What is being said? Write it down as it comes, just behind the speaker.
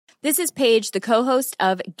This is Paige, the co-host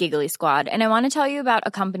of Giggly Squad, and I want to tell you about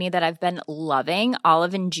a company that I've been loving,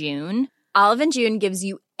 Olive & June. Olive & June gives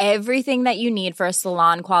you everything that you need for a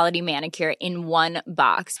salon-quality manicure in one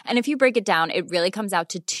box. And if you break it down, it really comes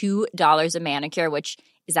out to $2 a manicure, which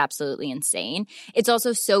is absolutely insane. It's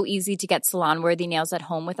also so easy to get salon-worthy nails at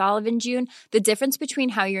home with Olive & June. The difference between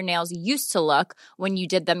how your nails used to look when you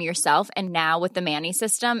did them yourself and now with the Mani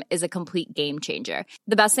system is a complete game changer.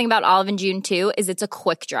 The best thing about Olive & June, too, is it's a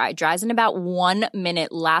quick dry. Dries in about 1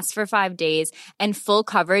 minute, lasts for 5 days, and full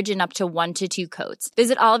coverage in up to 1 to 2 coats.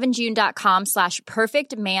 Visit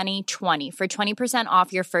oliveandjune.com/perfectmani20 for 20%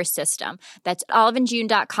 off your first system. That's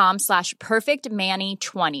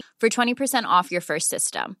oliveandjune.com/perfectmani20 for 20% off your first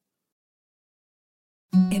system.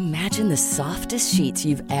 Imagine the softest sheets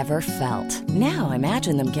you've ever felt. Now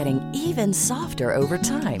imagine them getting even softer over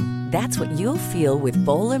time. That's what you'll feel with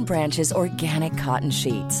Boll & Branch's organic cotton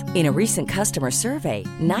sheets. In a recent customer survey,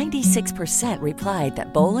 96% replied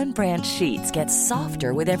that Boll & Branch sheets get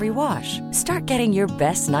softer with every wash. Start getting your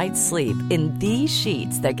best night's sleep in these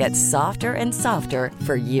sheets that get softer and softer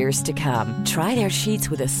for years to come. Try their sheets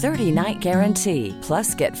with a 30-night guarantee.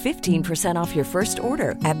 Plus, get 15% off your first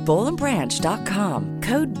order at bollandbranch.com.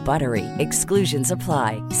 Code BUTTERY. Exclusions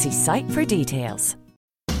apply. See site for details.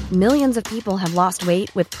 Millions of people have lost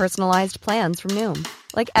weight with personalized plans from Noom.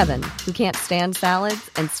 Like Evan, who can't stand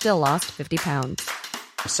salads and still lost 50 pounds.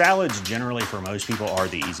 Salads generally for most people are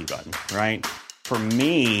the easy button, right? For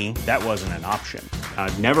me, that wasn't an option.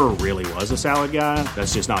 I never really was a salad guy.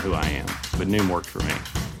 That's just not who I am. But Noom worked for me.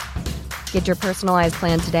 Get your personalized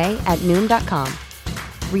plan today at Noom.com.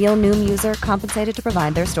 Real Noom user compensated to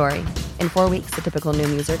provide their story. In 4 weeks, the typical Noom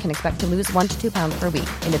user can expect to lose 1 to 2 pounds per week.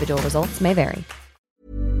 Individual results may vary.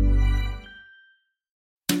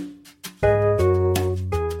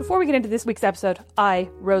 Before we get into this week's episode, I,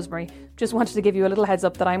 Rosemary, just wanted to give you a little heads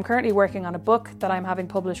up that I'm currently working on a book that I'm having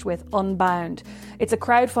published with Unbound. It's a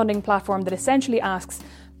crowdfunding platform that essentially asks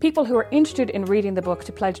people who are interested in reading the book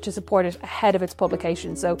to pledge to support it ahead of its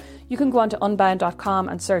publication. So you can go onto unbound.com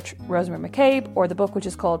and search Rosemary McCabe or the book, which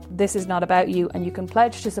is called This Is Not About You, and you can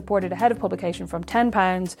pledge to support it ahead of publication from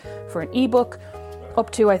 £10 for an ebook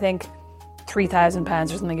up to, I think,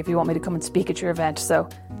 £3,000 or something if you want me to come and speak at your event. So,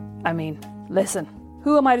 I mean, listen,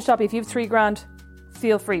 who am I to stop you? If you have £3,000,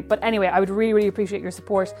 feel free. But anyway, I would really, really appreciate your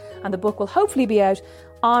support, and the book will hopefully be out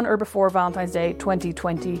on or before Valentine's Day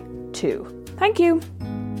 2022. Thank you.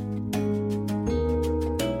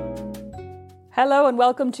 Hello and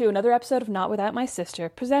welcome to another episode of Not Without My Sister,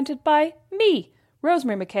 presented by me,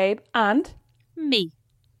 Rosemary McCabe, and me,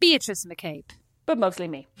 Beatrice McCabe. But mostly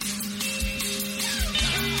me.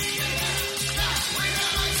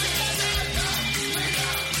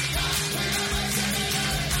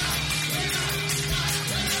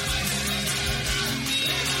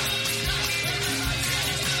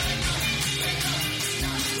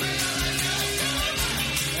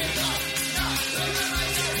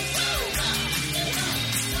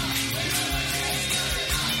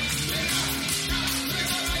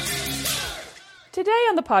 Today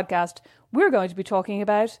on the podcast, we're going to be talking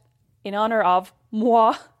about, in honour of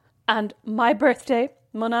moi and my birthday,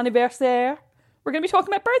 mon anniversaire, we're going to be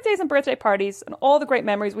talking about birthdays and birthday parties and all the great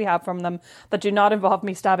memories we have from them that do not involve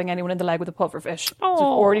me stabbing anyone in the leg with a pufferfish. Oh, so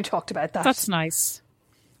we've already talked about that. That's nice.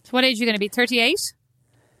 So what age are you going to be, 38?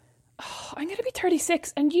 Oh, I'm going to be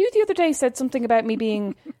 36. And you the other day said something about me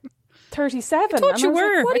being 37. I thought you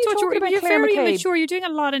were. Like, what are you talking about, You're Claire very McCabe? mature. You're doing a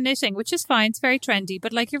lot of knitting, which is fine. It's very trendy,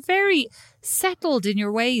 but like you're very settled in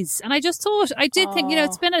your ways. And I just thought, I did think,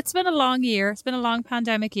 it's been a long year. It's been a long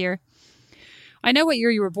pandemic year. I know what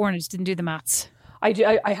year you were born. I just didn't do the maths.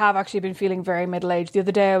 I have actually been feeling very middle-aged. The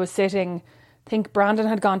other day I was sitting, I think Brandon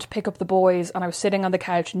had gone to pick up the boys, and I was sitting on the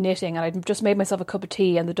couch knitting, and I'd just made myself a cup of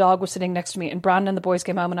tea, and the dog was sitting next to me, and Brandon and the boys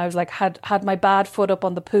came home, and I was like, had my bad foot up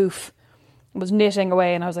on the poof, was knitting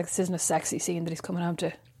away, and I was like, this isn't a sexy scene that he's coming home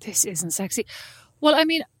to. This isn't sexy. Well, I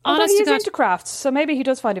mean, although honest he's to God, into crafts, so maybe he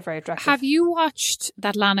does find it very attractive. have you watched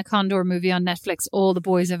that Lana Condor movie on Netflix, All the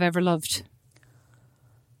Boys I've Ever Loved?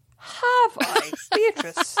 Have I?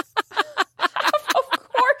 Beatrice? Of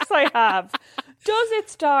course I have. Does it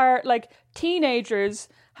star, like, teenagers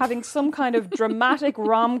having some kind of dramatic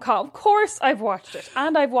rom-com? Of course I've watched it.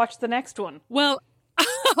 And I've watched the next one. Well,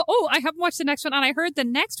 I haven't watched the next one, and I heard the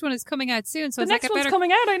next one is coming out soon. So the next one's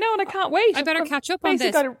coming out, I know, and I can't wait. I better catch up on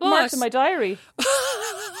this. Basically got it marked in my diary.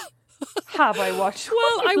 Have I watched it?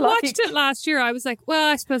 Well, I watched it last year. I was like,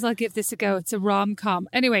 well, I suppose I'll give this a go. It's a rom-com.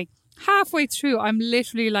 Anyway, halfway through, I'm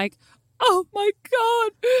literally like, oh my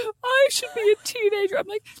God, I should be a teenager. I'm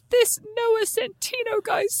like, this Noah Centino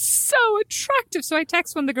guy is so attractive. So I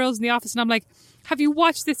text one of the girls in the office and I'm like, have you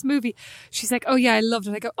watched this movie? She's like, oh yeah, I loved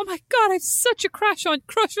it. I go, oh my God, I have such a crush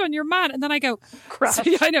on your man. And then I go, Crush. So,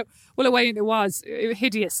 yeah, I know. Well, it was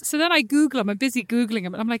hideous. So then I Google him. I'm busy Googling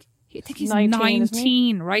him. And I'm like, I think he's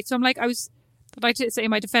 19, right? So I'm like, I'd like to say in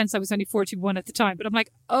my defense, I was only 41 at the time. But I'm like,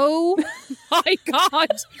 oh my God.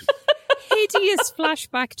 Hideous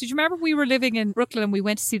flashback. Did you remember we were living in Brooklyn and we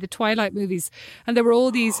went to see the Twilight movies and there were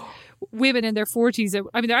all these women in their 40s.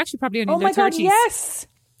 I mean, they're actually probably only in their 30s. Oh my God, yes.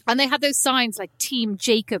 And they had those signs like Team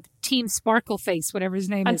Jacob, Team Sparkleface, whatever his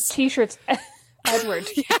name is. And T-shirts, Edward.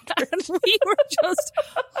 Yeah, and we were just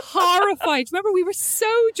horrified. Remember, we were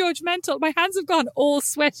so judgmental. My hands have gone all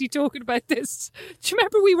sweaty talking about this. Do you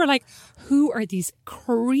remember we were like, who are these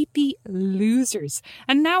creepy losers?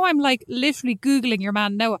 And now I'm like literally Googling your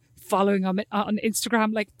man Noah, following him on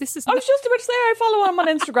Instagram. Like, this is... I was just about to say I follow him on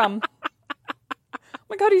Instagram. Oh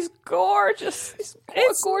my God, he's gorgeous. He's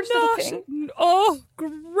gorgeous little thing. Oh,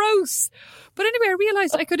 gross. But anyway, I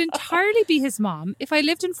realised I could entirely be his mom. If I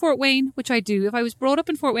lived in Fort Wayne, which I do, if I was brought up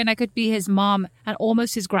in Fort Wayne, I could be his mom and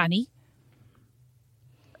almost his granny.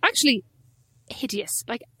 Actually, hideous.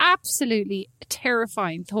 Like, absolutely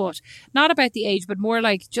terrifying thought. Not about the age, but more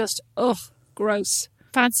like just, gross.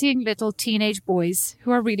 Fancying little teenage boys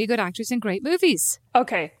who are really good actors in great movies.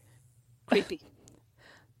 Okay. Creepy.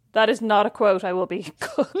 That is not a quote I will be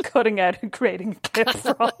cutting out and creating a clip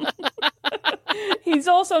from. He's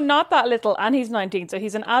also not that little, and he's 19, so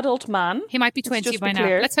he's an adult man. He might be 20 by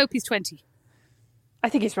now. Let's hope he's 20. I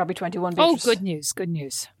think he's probably 21. Oh, good news, good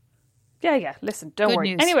news. Yeah, listen, don't worry.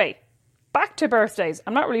 News. Anyway, back to birthdays.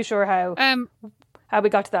 I'm not really sure how we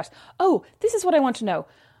got to that. Oh, this is what I want to know.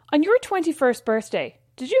 On your 21st birthday,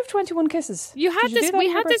 did you have 21 kisses? We had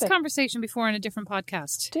this conversation before in a different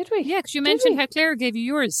podcast. Did we? Yeah, because you mentioned how Claire gave you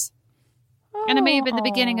yours. Oh, and it may have been the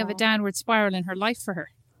beginning of a downward spiral in her life for her.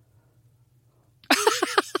 How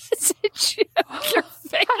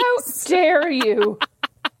dare you?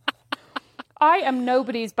 I am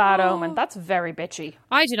nobody's bad omen. That's very bitchy.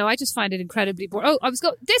 I don't know. I just find it incredibly boring.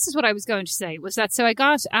 This is what I was going to say, was that, so I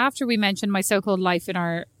got, after we mentioned my so-called life in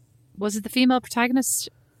our, was it the female protagonist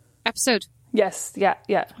episode? Yes, yeah.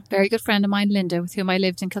 Very good friend of mine, Linda, with whom I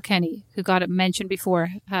lived in Kilkenny, who got it mentioned before,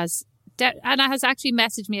 has actually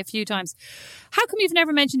messaged me a few times. How come you've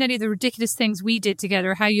never mentioned any of the ridiculous things we did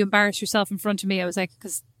together? How you embarrass yourself in front of me? I was like,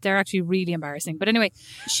 because they're actually really embarrassing. But anyway,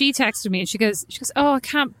 she texted me and she goes, oh, I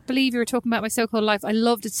can't believe you were talking about my so-called life. I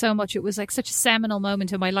loved it so much. It was like such a seminal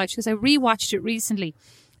moment in my life. She goes, I rewatched it recently.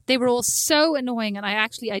 They were all so annoying and I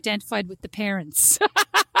actually identified with the parents.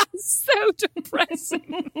 So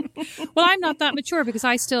depressing. Well, I'm not that mature because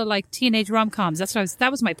I still like teenage rom-coms.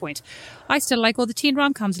 That was my point. I still like all the teen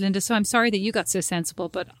rom-coms, Linda, so I'm sorry that you got so sensible,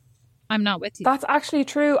 but I'm not with you. That's actually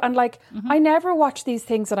true. And I never watch these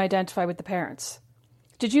things and identify with the parents.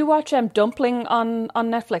 Did you watch Dumpling on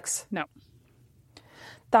Netflix? No.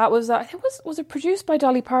 That was, I think was it produced by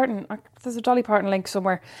Dolly Parton? There's a Dolly Parton link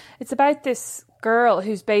somewhere. It's about this girl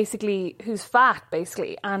who's fat,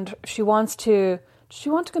 basically, and she wants to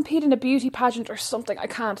compete in a beauty pageant or something. I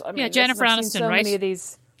can't. I mean, Jennifer Aniston, so right? Many of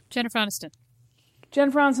these. Jennifer Aniston.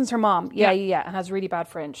 Jennifer Aniston's her mom. Yeah, and has really bad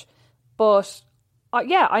fringe. But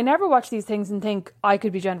I never watch these things and think I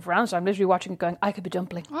could be Jennifer Aniston. I'm literally watching it going, I could be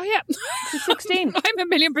Dumpling. Oh yeah, she's 16. I'm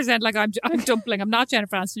 1,000,000% like I'm Dumpling. I'm not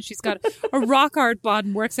Jennifer Aniston. She's got a rock hard bod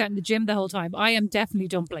and works out in the gym the whole time. I am definitely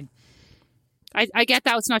Dumpling. I get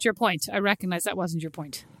that it's not your point. I recognise that wasn't your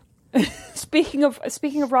point. Speaking of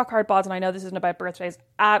rock hard bods, and I know this isn't about birthdays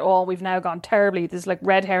at all. We've now gone terribly. This is like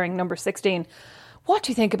red herring number 16. What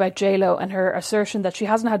do you think about J-Lo and her assertion that she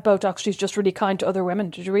hasn't had Botox? She's just really kind to other women.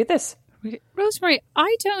 Did you read this? Rosemary,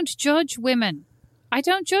 I don't judge women.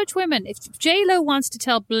 If J-Lo wants to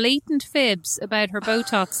tell blatant fibs about her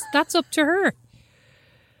Botox, that's up to her.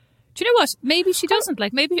 Do you know what? Maybe she doesn't.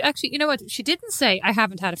 Maybe actually, you know what? She didn't say, I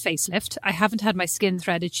haven't had a facelift. I haven't had my skin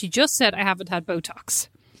threaded. She just said, I haven't had Botox.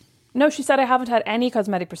 No, she said, I haven't had any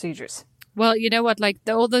cosmetic procedures. Well, you know what?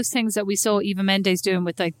 All those things that we saw Eva Mendes doing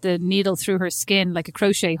with the needle through her skin, like a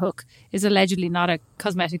crochet hook, is allegedly not a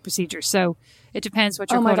cosmetic procedure. So it depends what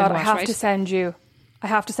you're calling it. Oh my God, I have to send you,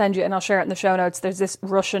 and I'll share it in the show notes. There's this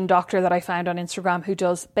Russian doctor that I found on Instagram who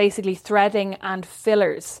does basically threading and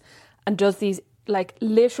fillers and does these,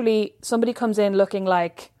 literally somebody comes in looking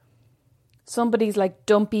like somebody's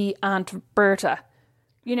dumpy Aunt Berta.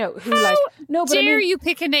 You know, who dare you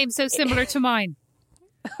pick a name so similar to mine?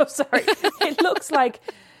 Oh, sorry. It looks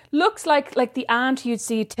like the aunt you'd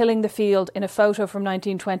see tilling the field in a photo from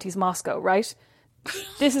 1920s Moscow, right?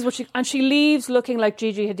 This is what she leaves looking like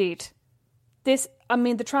Gigi Hadid.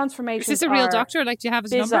 The transformations. Is this a real doctor? Do you have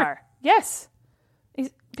his number? Yes.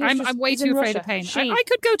 I'm way too afraid of pain. I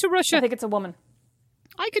could go to Russia. I think it's a woman.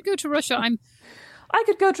 I could go to Russia. I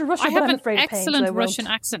could go to Russia, I but have I'm an afraid of pain, excellent so I Russian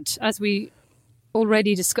won't. accent, as we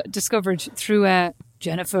already discovered through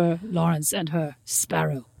Jennifer Lawrence and her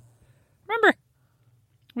sparrow. Remember?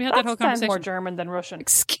 We had that whole That sounds conversation. more German than Russian.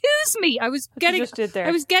 Excuse me. I was you just did there.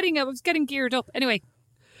 I was getting geared up. Anyway,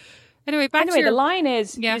 back to Anyway, your... the line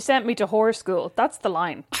is, Yeah. you sent me to whore school. That's the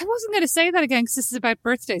line. I wasn't going to say that again because this is about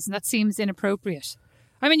birthdays and that seems inappropriate.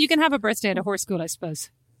 I mean, you can have a birthday at a whore school, I suppose.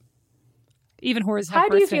 Even whores have How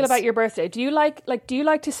do you birthdays. feel about your birthday? Do you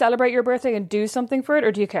like to celebrate your birthday and do something for it,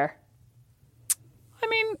 or do you care? I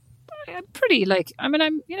mean, I'm pretty I'm,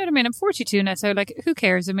 you know what I mean? I'm 42 now, so who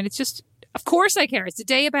cares? I mean, it's just, of course I care. It's a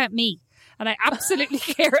day about me. And I absolutely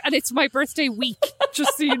care. And it's my birthday week,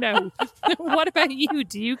 just so you know. What about you?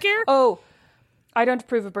 Do you care? Oh, I don't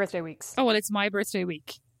approve of birthday weeks. Oh, well, it's my birthday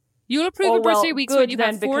week. You'll approve of birthday weeks good when you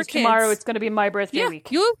then, have 4 because kids. tomorrow it's going to be my birthday Yeah, week.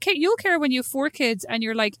 you'll care when you have 4 kids and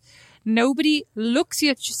you're like, nobody looks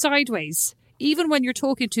at you sideways, even when you're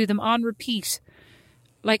talking to them on repeat,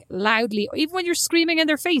 loudly, even when you're screaming in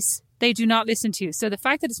their face, they do not listen to you. So the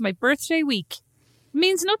fact that it's my birthday week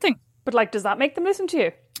means nothing. But does that make them listen to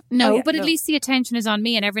you? No, Oh, yeah, but at no. least the attention is on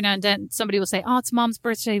me, and every now and then somebody will say, "Oh, it's Mom's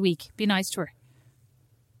birthday week. Be nice to her."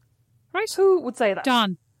 Right? Who would say that?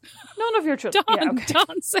 Don. None of your children. Don. Yeah, okay.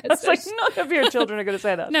 Don says That's it. none of your children are going to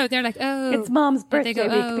say that. No, they're like, "Oh, It's Mom's They birthday go,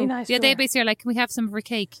 week. Be nice Yeah, to they her. basically are like, "Can we have some of her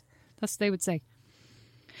cake?" That's what they would say.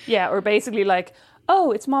 Yeah, or basically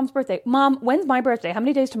oh, it's Mom's birthday. Mom, when's my birthday? How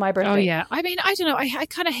many days to my birthday? Oh yeah. I mean, I don't know. I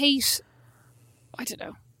kind of hate. I don't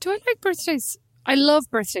know. Do I like birthdays? I love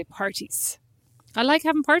birthday parties. I like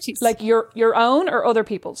having parties. Like your own or other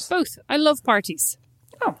people's? both. I love parties.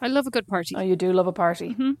 Oh. I love a good party. Oh, you do love a party.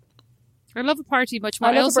 Mm-hmm. I love a party much more.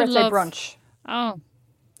 I love a also birthday love brunch. Oh,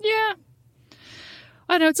 yeah.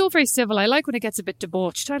 I know, it's all very civil. I like when it gets a bit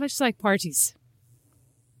debauched. I just like parties.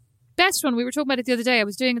 Best one, we were talking about it the other day. I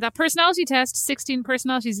was doing that personality test, 16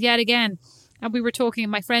 personalities yet again. And we were talking,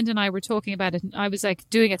 my friend and I were talking about it. And I was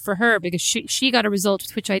doing it for her because she got a result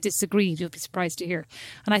with which I disagreed. You'll be surprised to hear.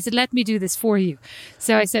 And I said, let me do this for you.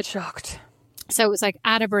 So I said, Shocked. so it was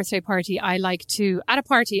at a birthday party, I like to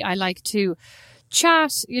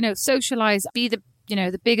chat, socialize, be the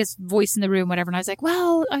biggest voice in the room, whatever. And I was like,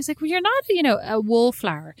 well, you're not, a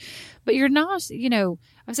wallflower, but you're not,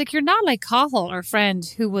 you're not like Cathal, our friend,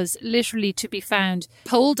 who was literally to be found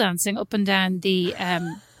pole dancing up and down the,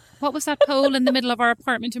 what was that pole in the middle of our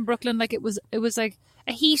apartment in Brooklyn? It was like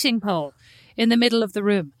a heating pole in the middle of the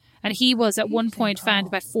room. And he was at one point found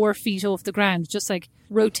about 4 feet off the ground, just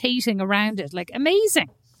rotating around it.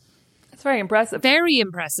 Amazing. It's very impressive. Very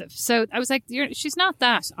impressive. So I was like, she's not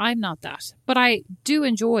that. I'm not that. But I do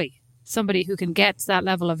enjoy somebody who can get to that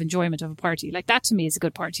level of enjoyment of a party. That to me is a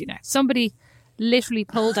good party now. Somebody literally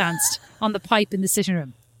pole danced on the pipe in the sitting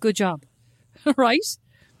room. Good job. Right?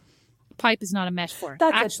 Pipe is not a metaphor.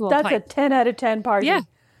 That's Actual a pipe. 10 out of 10 party. Yeah,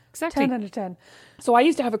 exactly. 10 out of 10. So I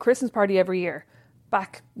used to have a Christmas party every year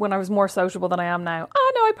back when I was more sociable than I am now.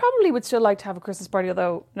 Oh, no, I probably would still like to have a Christmas party,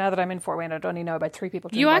 although now that I'm in Fort Wayne, I'd only know about 3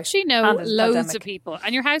 people to You invite, actually know and there's a loads pandemic. of people.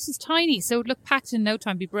 And your house is tiny, so it would look packed in no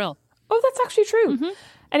time. Be brill. Oh, that's actually true. Mm-hmm.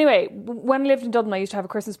 Anyway, when I lived in Dublin, I used to have a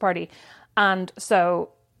Christmas party, and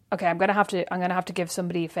so okay, I'm gonna have to give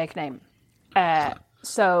somebody a fake name.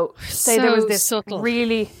 So say So there was this subtle.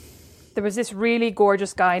 really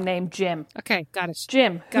gorgeous guy named Jim. Okay, got it.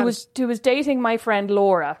 Jim, who was dating my friend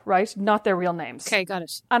Laura, right? Not their real names. Okay, got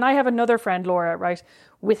it. And I have another friend, Laura, right,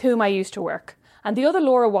 with whom I used to work. And the other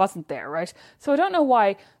Laura wasn't there, right? So I don't know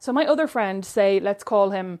why. So my other friend, say, let's call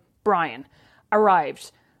him Brian,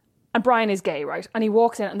 arrived. And Brian is gay, right? And he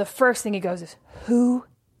walks in and the first thing he goes is, who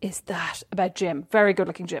is that about Jim? Very good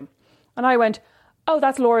looking Jim. And I went, oh,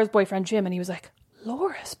 that's Laura's boyfriend, Jim. And he was like,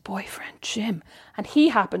 Laura's boyfriend, Jim. And he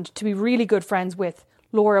happened to be really good friends with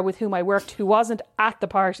Laura, with whom I worked, who wasn't at the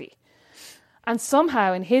party. And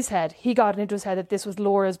somehow in his head, he got into his head that this was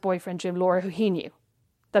Laura's boyfriend, Jim, Laura, who he knew.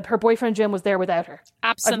 That her boyfriend, Jim, was there without her.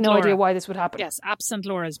 Absent I have no Laura. idea why this would happen. Yes, absent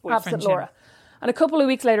Laura's boyfriend. Absent Jim. Laura. And a couple of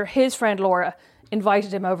weeks later, his friend Laura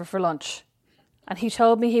invited him over for lunch. And he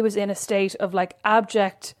told me he was in a state of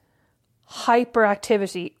abject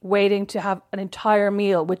hyperactivity, waiting to have an entire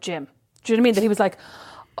meal with Jim. Do you know what I mean? That he was like,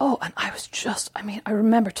 oh, and I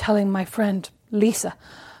remember telling my friend Lisa,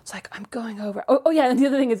 it's like, I'm going over. Oh yeah, and the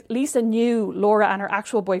other thing is Lisa knew Laura and her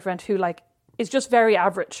actual boyfriend, who is just very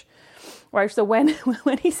average. Right, so when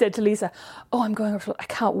he said to Lisa, oh, I'm going over, I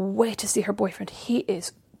can't wait to see her boyfriend. He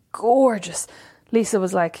is gorgeous. Lisa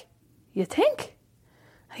was like, you think?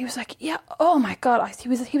 And he was like, yeah, oh my God. He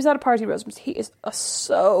was at a party, Rosemary. He is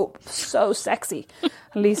so sexy.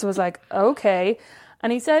 And Lisa was like, okay.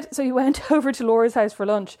 And he said, so he went over to Laura's house for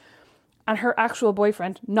lunch. and her actual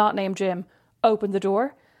boyfriend, not named Jim, opened the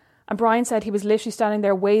door. And Brian said he was literally standing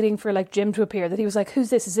there waiting for like Jim to appear. That he was like, "Who's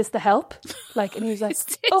this? Is this the help?" Like, and he was like,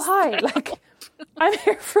 "Oh, hi, like I'm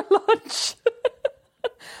here for lunch."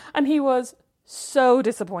 And he was so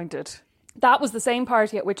disappointed. That was the same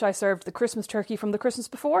party at which I served the Christmas turkey from the Christmas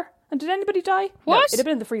before. And did anybody die? What? No, it had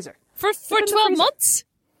been in the freezer. For 12 months?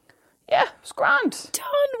 Yeah, it was grand.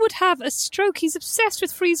 Don would have a stroke. He's obsessed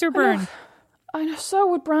with freezer burn. I know. So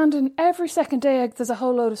would Brandon. Every second day, there's a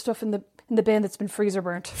whole load of stuff in the bin that's been freezer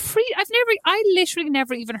burnt. I literally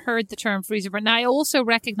never even heard the term freezer burn. Now, I also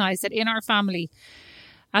recognise that in our family,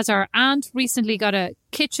 as our aunt recently got a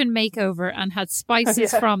kitchen makeover and had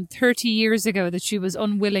spices from 30 years ago that she was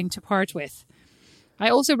unwilling to part with, I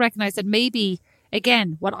also recognise that maybe,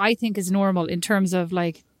 again, what I think is normal in terms of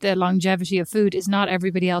like the longevity of food is not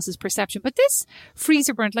everybody else's perception. But this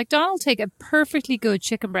freezer burnt, like Don will take a perfectly good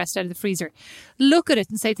chicken breast out of the freezer, look at it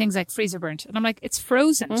and say things like freezer burnt. And I'm like, it's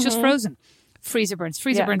frozen. It's just frozen. Freezer burnt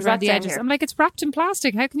around the edges. I'm like, it's wrapped in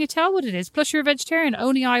plastic. How can you tell what it is? Plus you're a vegetarian.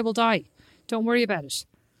 Only I will die. Don't worry about it.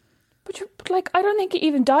 But like, I don't think you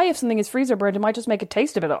even die if something is freezer burned. It might just make it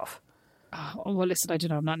taste a bit off. Oh, well, listen, I don't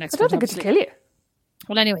know. I'm not an expert. I don't think it'll kill you.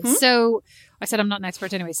 Well, anyway, so I said I'm not an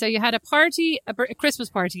expert anyway. So you had a party, a Christmas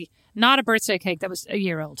party, not a birthday cake that was a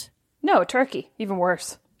year old. No, a turkey. Even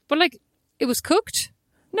worse. But like, it was cooked?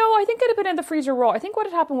 No, I think it had been in the freezer raw. I think what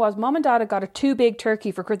had happened was Mom and Dad had got a too big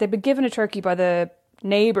turkey for Christmas. They'd been given a turkey by the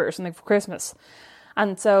neighbour or something for Christmas.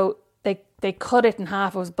 And so they cut it in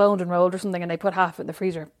half. It was boned and rolled or something, and they put half in the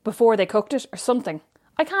freezer before they cooked it or something.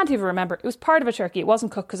 I can't even remember. It was part of a turkey. It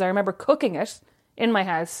wasn't cooked because I remember cooking it in my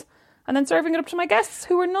house and then serving it up to my guests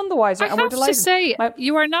who were none the wiser and were delighted. I have to say,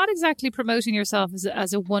 you are not exactly promoting yourself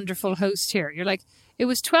as a wonderful host here. You're like, it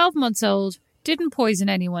was 12 months old, didn't poison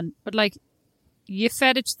anyone, but like, you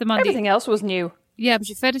fed it to them on everything else was new. Yeah, but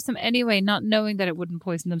you fed it to them anyway, not knowing that it wouldn't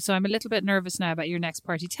poison them. So I'm a little bit nervous now about your next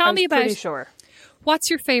party. Tell me about, pretty sure. What's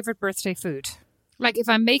your favourite birthday food? Like, if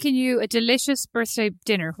I'm making you a delicious birthday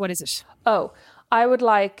dinner, what is it? Oh, I would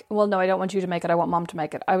like, well, no, I don't want you to make it. I want Mom to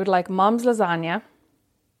make it. I would like Mom's lasagna.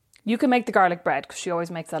 You can make the garlic bread because she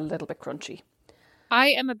always makes that a little bit crunchy. I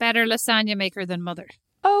am a better lasagna maker than Mother.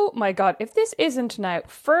 Oh my God. If this isn't now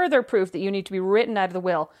further proof that you need to be written out of the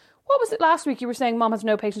will. What was it last week? You were saying Mom has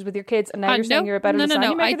no patience with your kids, and now you're saying you're a better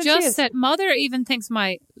lasagna maker than she is. I just said Mother even thinks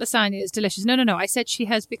my lasagna is delicious. No. I said she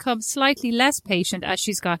has become slightly less patient as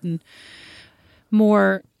she's gotten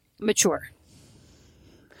more mature.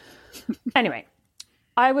 Anyway,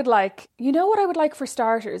 I would like, you know what I would like for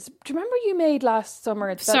starters? Do you remember you made last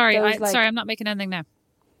summer? Sorry, I'm not making anything now.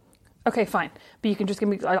 Okay, fine. But you can just give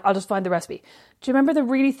me, I'll just find the recipe. Do you remember the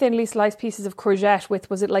really thinly sliced pieces of courgette with,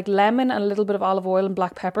 was it like lemon and a little bit of olive oil and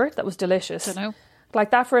black pepper? That was delicious. I don't know. Like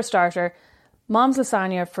that for a starter. Mom's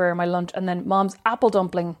lasagna for my lunch, and then Mom's apple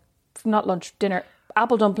dumpling, not lunch, dinner,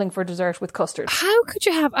 apple dumpling for dessert with custard. How could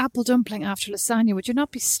you have apple dumpling after lasagna? Would you not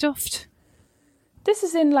be stuffed? This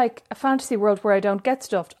is in like a fantasy world where I don't get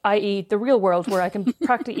stuffed, i.e. the real world where I can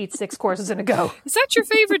practically eat 6 courses in a go. Is that your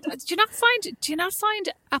favourite? Do you not find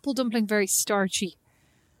apple dumpling very starchy?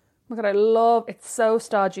 Oh my God, I love it. It's so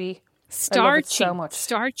stodgy. Starchy. I love it so much.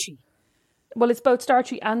 Starchy. Well, it's both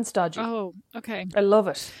starchy and stodgy. Oh, okay. I love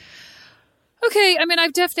it. Okay, I mean, I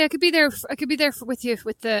could be there with you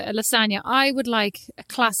with the lasagna. I would like a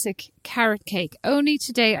classic carrot cake. Only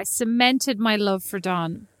today I cemented my love for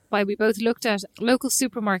Don by we both looked at local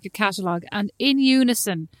supermarket catalogue, and in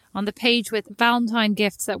unison on the page with Valentine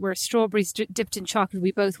gifts that were strawberries dipped in chocolate,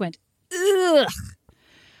 we both went, ugh,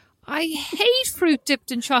 I hate fruit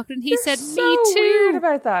dipped in chocolate. And he said, me too. So weird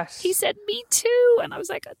about that. He said, me too. And I was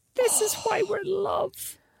like, this is why we're in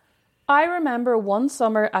love. I remember one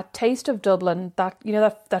summer at Taste of Dublin, that, you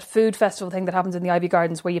know, that food festival thing that happens in the Ivy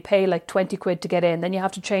Gardens where you pay like 20 quid to get in, then you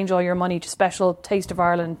have to change all your money to special Taste of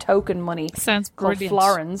Ireland token money. Sounds called brilliant.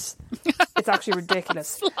 Florins. It's actually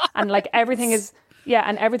ridiculous. And like everything is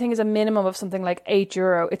a minimum of something like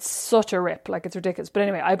 €8. It's such a rip, like it's ridiculous. But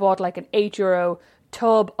anyway, I bought like an €8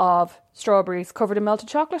 tub of strawberries covered in melted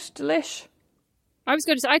chocolate. Delish. I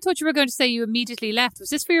thought you were going to say you immediately left.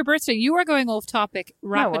 Was this for your birthday? You are going off topic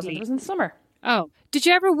rapidly. No, it wasn't. It was in the summer. Oh. Did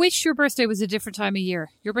you ever wish your birthday was a different time of year?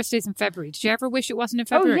 Your birthday's in February. Did you ever wish it wasn't in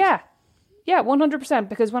February? Oh, yeah. Yeah, 100%.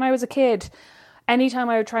 Because when I was a kid, anytime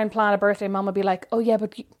I would try and plan a birthday, Mum would be like, oh, yeah,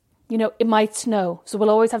 but, you know, it might snow. So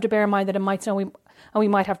we'll always have to bear in mind that it might snow and we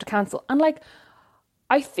might have to cancel. And, like,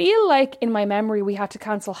 I feel like in my memory we had to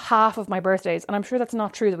cancel half of my birthdays. And I'm sure that's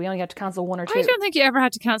not true, that we only had to cancel 1 or 2. I don't think you ever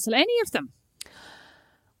had to cancel any of them.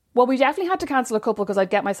 Well, we definitely had to cancel a couple because I'd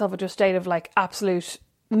get myself into a state of like absolute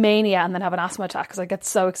mania and then have an asthma attack because I get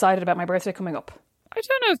so excited about my birthday coming up. I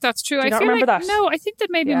don't know if that's true. Do you I not feel remember like, that? No, I think that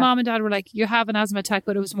maybe Yeah. mom and dad were like, you have an asthma attack,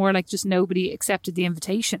 but it was more like just nobody accepted the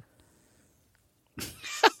invitation.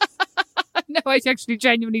 No, I actually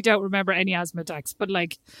genuinely don't remember any asthma attacks, but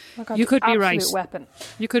like, Oh God, you could be absolute right. Weapon.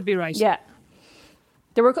 You could be right. Yeah.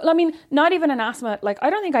 There were, I mean, not even an asthma, like, I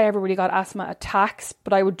don't think I ever really got asthma attacks,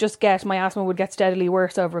 but I would just my asthma would get steadily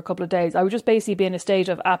worse over a couple of days. I would just basically be in a state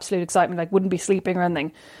of absolute excitement, like, wouldn't be sleeping or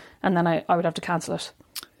anything. And then I would have to cancel it.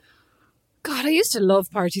 God, I used to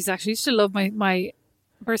love parties, actually. I used to love my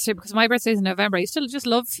birthday, because my birthday is in November. I used to just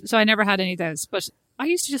love, so I never had any of those, but I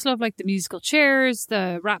used to just love, like, the musical chairs,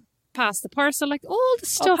 the rap past the parcel, like all the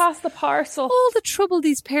stuff. Oh, past the parcel. All the trouble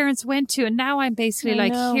these parents went to, and now I'm basically I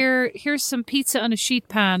like, know. here's some pizza on a sheet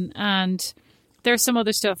pan, and there's some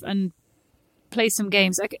other stuff, and play some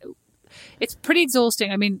games. Like, it's pretty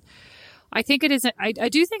exhausting. I mean, I think it is. I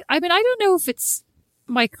do think. I mean, I don't know if it's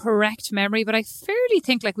my correct memory, but I fairly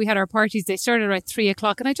think like we had our parties. They started at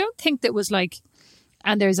 3:00, and I don't think that was like.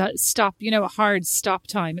 And there's a stop, a hard stop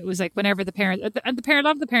time. It was like whenever the parents, and a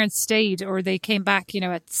lot of the parents stayed or they came back,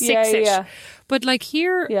 at 6-ish. Yeah. But like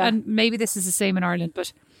here, Yeah. and maybe this is the same in Ireland,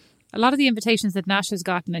 but a lot of the invitations that Nash has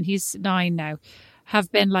gotten, and he's 9 now,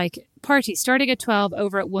 have been like parties starting at 12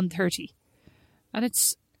 over at 1:30. And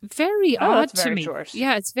it's very odd that's to very me. short.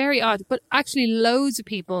 Yeah, it's very odd. But actually loads of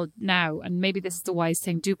people now, and maybe this is the wise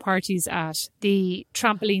thing, do parties at the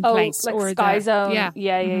trampoline place. Like or Sky the, Zone. Yeah.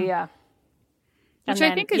 Yeah. Which And I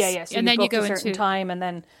then, think is, so and then you book go a certain into time, and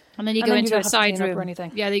then you and go then into don't a have to side clean up room or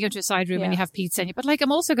anything. Yeah, they go to a side room Yeah. and you have pizza. But like,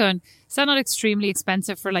 I'm also going, is that not extremely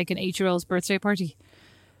expensive for like an 8-year-old's birthday party?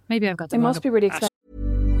 Maybe I've got the It wrong must be really expensive.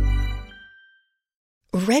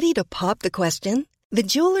 Ready to pop the question? The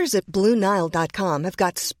jewelers at BlueNile.com have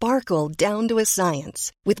got sparkle down to a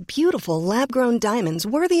science with beautiful lab-grown diamonds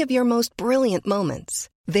worthy of your most brilliant moments.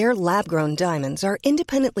 Their lab-grown diamonds are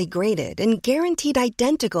independently graded and guaranteed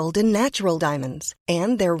identical to natural diamonds,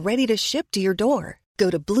 and they're ready to ship to your door. Go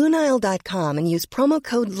to BlueNile.com and use promo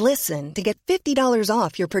code LISTEN to get $50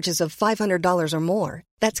 off your purchase of $500 or more.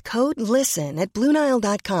 That's code LISTEN at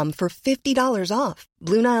BlueNile.com for $50 off.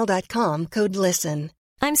 BlueNile.com, code LISTEN.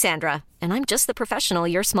 I'm Sandra, and I'm just the professional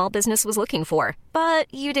your small business was looking for.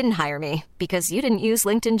 But you didn't hire me because you didn't use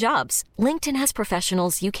LinkedIn Jobs. LinkedIn has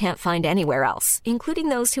professionals you can't find anywhere else, including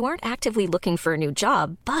those who aren't actively looking for a new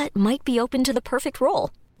job, but might be open to the perfect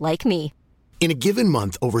role, like me. In a given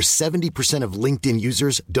month, over 70% of LinkedIn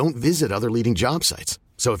users don't visit other leading job sites.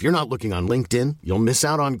 So if you're not looking on LinkedIn, you'll miss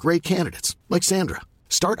out on great candidates like Sandra.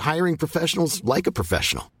 Start hiring professionals like a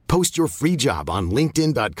professional. Post your free job on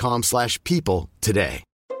linkedin.com/people today.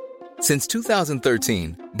 Since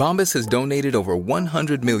 2013, Bombas has donated over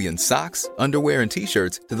 100 million socks, underwear, and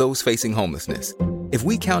T-shirts to those facing homelessness. If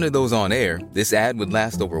we counted those on air, this ad would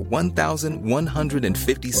last over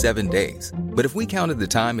 1,157 days. But if we counted the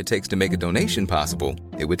time it takes to make a donation possible,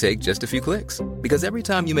 it would take just a few clicks. Because every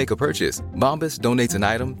time you make a purchase, Bombas donates an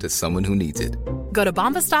item to someone who needs it. Go to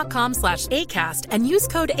bombas.com/ACAST and use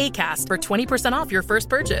code ACAST for 20% off your first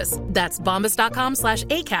purchase. That's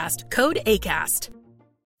bombas.com/ACAST, code ACAST.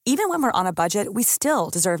 Even when we're on a budget, we still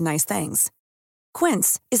deserve nice things.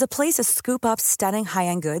 Quince is a place to scoop up stunning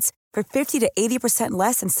high-end goods for 50 to 80%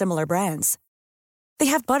 less than similar brands. They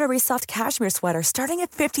have buttery soft cashmere sweaters starting at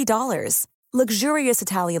 $50, luxurious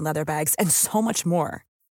Italian leather bags, and so much more.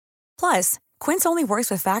 Plus, Quince only works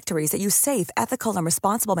with factories that use safe, ethical, and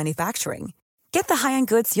responsible manufacturing. Get the high-end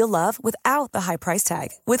goods you'll love without the high price tag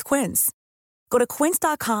with Quince. Go to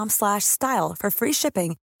quince.com/style for free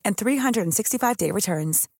shipping and 365-day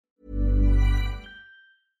returns.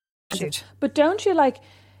 But don't you like,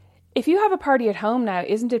 if you have a party at home now,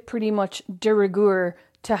 isn't it pretty much de rigueur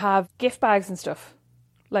to have gift bags and stuff?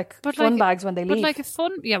 Like fun bags when they leave. But like a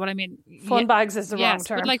fun, yeah, what I mean. Fun bags is the wrong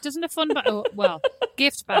term. But like, doesn't a fun bag,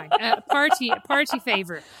 gift bag, a party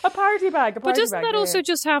favor. A party bag, But doesn't that also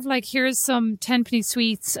just have like, here's some 10-penny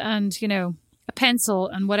sweets and, a pencil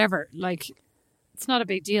and whatever? Like, it's not a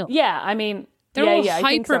big deal. Yeah, I mean, they're all I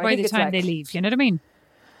think hyper so. by the time they leave. You know what I mean?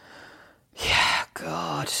 Yeah,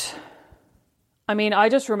 God. I mean, I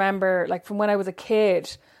just remember, like, from when I was a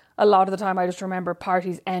kid, a lot of the time I just remember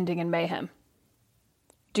parties ending in mayhem.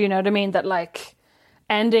 Do you know what I mean? That, like,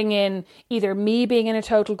 ending in either me being in a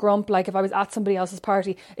total grump, like if I was at somebody else's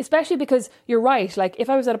party, especially because you're right, like, if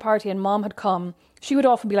I was at a party and mom had come, she would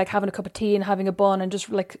often be, like, having a cup of tea and having a bun and just,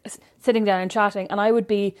 like, sitting down and chatting. And I would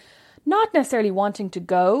be not necessarily wanting to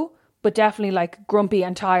go, but definitely, like, grumpy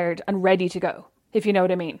and tired and ready to go, if you know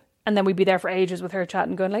what I mean. And then we'd be there for ages with her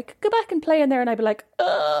chatting, going like, go back and play in there. And I'd be like,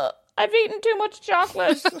 I've eaten too much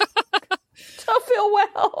chocolate. Don't feel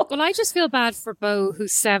well. Well, I just feel bad for Bo,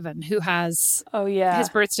 who's 7, who has his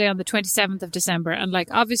birthday on the 27th of December. And like,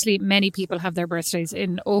 obviously, many people have their birthdays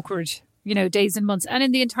in awkward, days and months and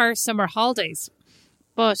in the entire summer holidays.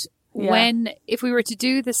 But if we were to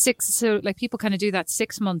do the 6, so like people kind of do that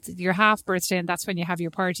 6 month, your half birthday, and that's when you have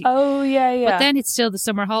your party. Oh, yeah. But then it's still the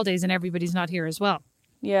summer holidays and everybody's not here as well.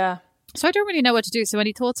 Yeah. So I don't really know what to do. So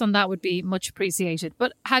any thoughts on that would be much appreciated.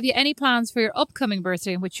 But have you any plans for your upcoming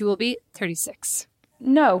birthday in which you will be 36?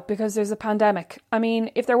 No, because there's a pandemic. I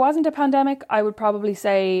mean, if there wasn't a pandemic, I would probably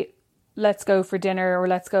say, let's go for dinner or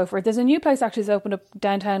let's go for... There's a new place actually that's opened up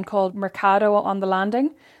downtown called Mercado on the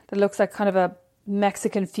Landing that looks like kind of a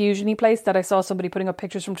Mexican fusion-y place that I saw somebody putting up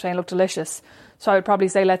pictures from today and looked delicious. So I would probably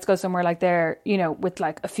say, let's go somewhere like there, with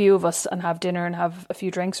like a few of us and have dinner and have a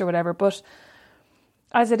few drinks or whatever. But...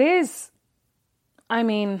 as it is, I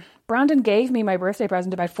mean, Brandon gave me my birthday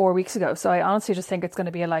present about 4 weeks ago. So I honestly just think it's going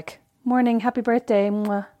to be a like, morning, happy birthday.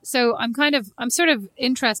 Mwah. So I'm sort of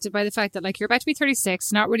interested by the fact that like you're about to be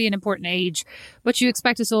 36, not really an important age, but you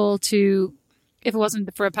expect us all to, if it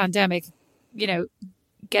wasn't for a pandemic,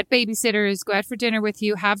 get babysitters, go out for dinner with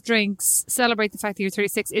you, have drinks, celebrate the fact that you're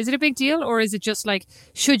 36. Is it a big deal, or is it just like,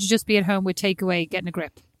 should you just be at home with takeaway, getting a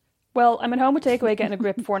grip? Well, I'm at home with takeaway getting a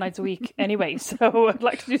grip 4 nights a week anyway, so I'd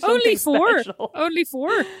like to do something special. Only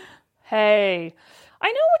 4? Hey, I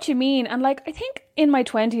know what you mean. And like, I think in my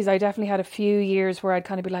 20s, I definitely had a few years where I'd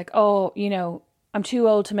kind of be like, oh, I'm too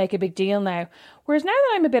old to make a big deal now. Whereas now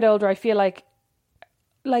that I'm a bit older, I feel like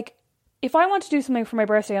if I want to do something for my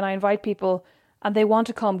birthday and I invite people and they want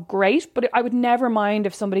to come, great. But I would never mind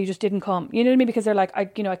if somebody just didn't come. You know what I mean? Because they're like, I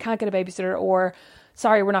can't get a babysitter, or...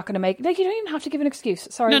 sorry, we're not going to make... like, you don't even have to give an excuse.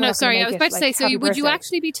 Sorry, No, sorry. I was about to say, so would you birthday.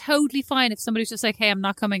 actually be totally fine if somebody's just like, hey, I'm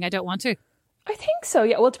not coming, I don't want to? I think so,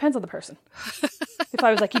 yeah. Well, it depends on the person. If I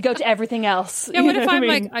was like, you go to everything else. Yeah, what if I'm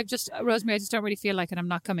like, Rosemary, I just don't really feel like it, I'm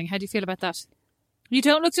not coming. How do you feel about that? You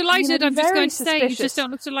don't look delighted. I'm just going to say, you just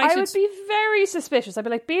don't look delighted. I would be very suspicious. I'd be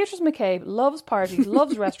like, Beatrice McCabe loves parties,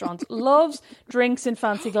 loves restaurants, loves drinks in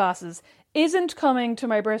fancy glasses, isn't coming to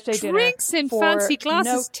my birthday dinner. Drinks in fancy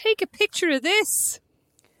glasses? Take a picture of this.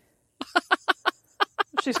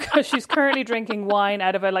 She's currently drinking wine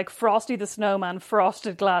out of a like Frosty the Snowman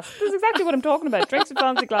frosted glass. This is exactly what I'm talking about. Drinks in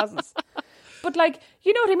fancy glasses. But like,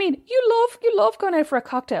 you know what I mean? You love going out for a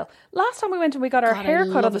cocktail. Last time we went and we got our hair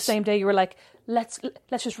cut on the same day, you were like, let's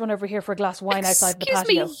just run over here for a glass of wine outside the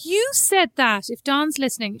patio. Excuse me, you said that. If Dawn's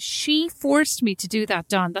listening, she forced me to do that,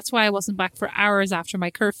 Dawn. That's why I wasn't back for hours after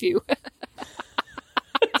my curfew.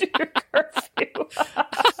 Your curfew.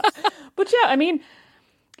 But yeah, I mean,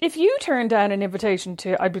 if you turn down an invitation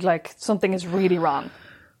to, I'd be like, something is really wrong.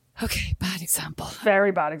 Okay, bad example.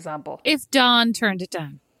 Very bad example. If Don turned it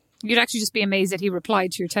down, you'd actually just be amazed that he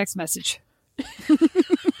replied to your text message.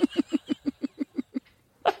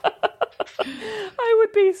 I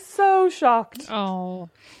would be so shocked. Oh.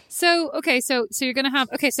 So you're going to have...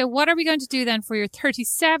 Okay, so what are we going to do then for your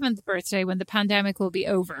 37th birthday when the pandemic will be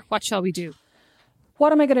over? What shall we do?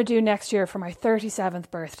 What am I going to do next year for my 37th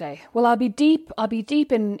birthday? Well, I'll be deep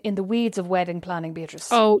in the weeds of wedding planning, Beatrice.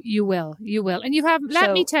 Oh, you will. And you have,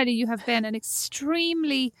 let me tell you, you have been an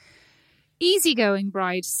extremely easygoing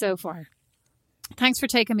bride so far. Thanks for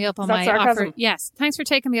taking me up on my offer. Yes, thanks for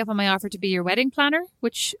taking me up on my offer to be your wedding planner,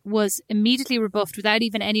 which was immediately rebuffed without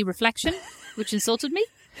even any reflection, which insulted me.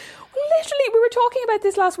 Literally, we were talking about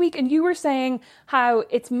this last week and you were saying how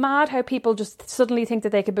it's mad how people just suddenly think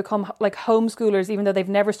that they could become like homeschoolers even though they've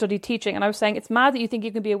never studied teaching. And I was saying it's mad that you think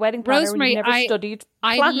you can be a wedding planner Rosemary, when you've never studied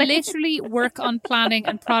planning. I literally work on planning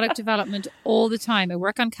and product development all the time. I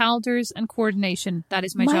work on calendars and coordination. That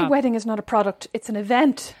is my job. My wedding is not a product, it's an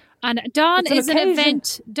event. And Dawn is an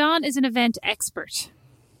event. Dawn is an event expert.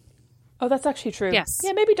 Oh, that's actually true. Yes.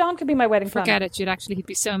 Yeah, maybe Dawn could be my wedding planner. Forget it. He'd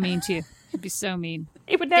be so mean to you. He'd be so mean.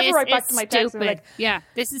 He would never write back to my text. Like, yeah,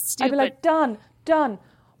 this is stupid. I'd be like, Dawn,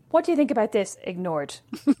 what do you think about this? Ignored.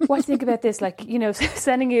 What do you think about this? Like,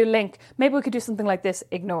 sending you a link. Maybe we could do something like this.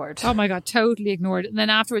 Ignored. Oh my God, totally ignored. And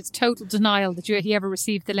then afterwards, total denial that he ever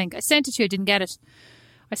received the link. I sent it to you, I didn't get it.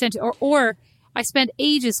 I sent it, or I spent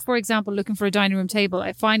ages, for example, looking for a dining room table.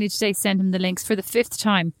 I finally today sent him the links for the 5th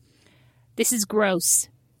time. This is gross.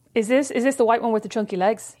 Is this the white one with the chunky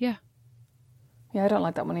legs? Yeah. Yeah, I don't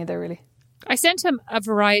like that one either, really. I sent him a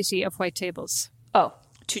variety of white tables. Oh.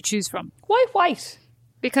 To choose from. Why white?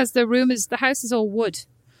 Because the house is all wood.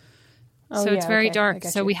 Oh, so it's very dark.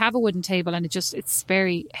 So you. we have a wooden table and it's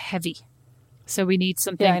very heavy. So we need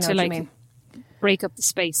something to break up the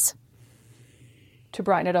space. To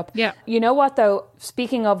brighten it up. Yeah. You know what, though?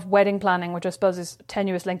 Speaking of wedding planning, which I suppose is a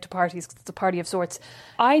tenuous link to parties, because it's a party of sorts,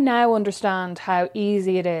 I now understand how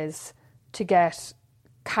easy it is to get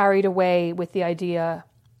carried away with the idea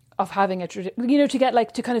of having to get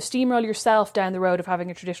like to kind of steamroll yourself down the road of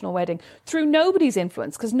having a traditional wedding through nobody's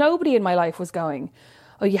influence, because nobody in my life was going,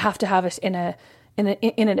 oh, you have to have it in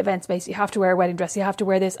an event space, you have to wear a wedding dress, you have to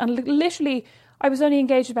wear this. And literally, I was only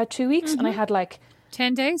engaged about 2 weeks, and I had like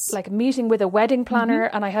 10 days, like a meeting with a wedding planner,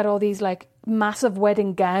 and I had all these like massive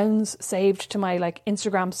wedding gowns saved to my like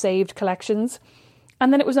Instagram saved collections.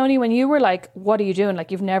 And then it was only when you were like, what are you doing? Like,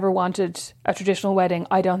 you've never wanted a traditional wedding.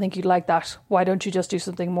 I don't think you'd like that. Why don't you just do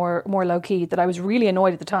something more low key? That I was really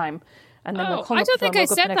annoyed at the time. And then I don't think I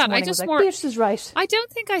said that. I just more. Bitch is right. I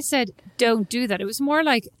don't think I said don't do that. It was more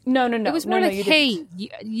like no. It was more like, hey,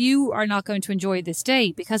 you are not going to enjoy this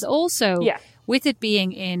day, because also with it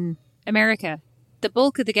being in America, the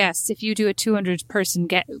bulk of the guests, if you do a 200-person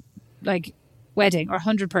wedding or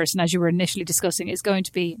 100-person, as you were initially discussing, is going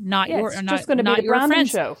to be not your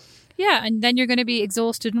friends. Show. Yeah, and then you're going to be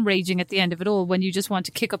exhausted and raging at the end of it all when you just want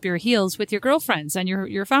to kick up your heels with your girlfriends and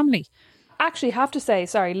your family. Actually, have to say,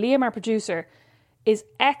 sorry, Liam, our producer, is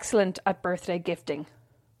excellent at birthday gifting.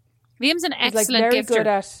 Liam's an excellent very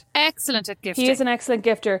gifter. Excellent at gifting. He is an excellent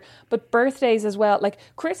gifter, but birthdays as well. Like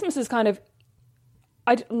Christmas is kind of,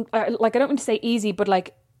 I don't want to say easy, but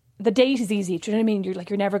like the date is easy. Do you know what I mean?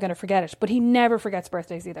 You're never going to forget it. But he never forgets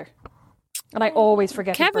birthdays either. And I always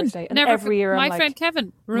forget his birthday. And every year my friend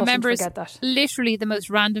Kevin remembers literally the most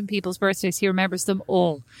random people's birthdays. He remembers them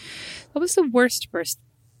all. What was the worst birthday?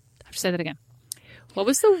 I have to say that again. What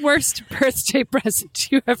was the worst birthday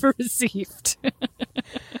present you ever received?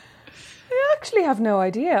 I actually have no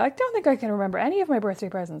idea. I don't think I can remember any of my birthday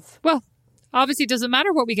presents. Well, obviously it doesn't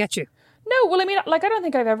matter what we get you. No, well, I mean, like, I don't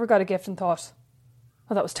think I've ever got a gift and thought,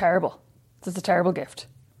 oh, that was terrible. This is a terrible gift.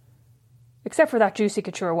 Except for that Juicy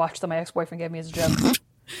Couture watch that my ex-boyfriend gave me as a joke.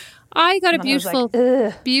 I got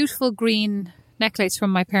a beautiful green necklace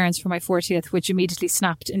from my parents for my 40th, which immediately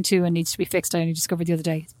snapped in two and needs to be fixed. I only discovered the other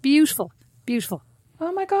day. It's beautiful. Beautiful.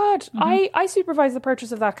 Oh my God. Mm-hmm. I supervised the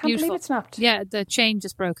purchase of that. Can't believe it snapped. Yeah, the chain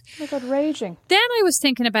just broke. Oh my God, raging. Then I was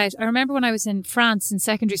thinking about, I remember when I was in France in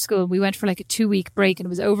secondary school, we went for like a 2-week break and it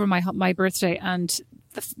was over my birthday, and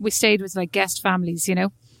we stayed with like guest families, you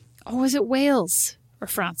know. Oh, was it Wales or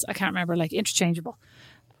France? I can't remember, like interchangeable.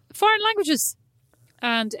 Foreign languages.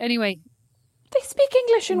 And anyway, they speak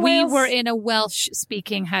English in Wales. We were in a Welsh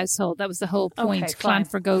speaking household. That was the whole point. Okay, Clan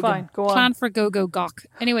for Gogo. Fine, go on. Clan for Gogo Gok.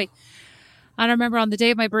 Anyway, and I remember on the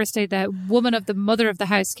day of my birthday, the mother of the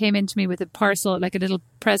house came into me with a parcel, like a little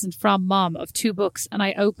present from mom of 2 books. And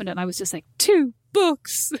I opened it and I was just like, 2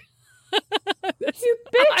 books. You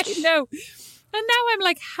bitch. I know. And now I'm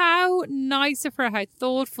like, how nice of her, how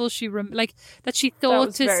thoughtful she, that she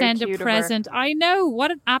thought to send a present. I know,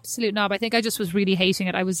 what an absolute knob. I think I just was really hating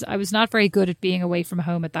it. I was not very good at being away from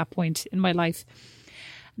home at that point in my life.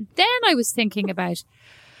 Then I was thinking about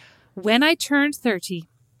when I turned 30,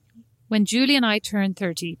 when Julie and I turned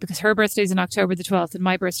 30, because her birthday is on October the 12th and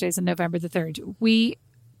my birthday is on November the 3rd, we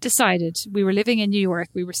decided, we were living in New York,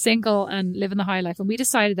 we were single and living the high life, and we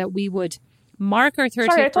decided that we would mark our 30th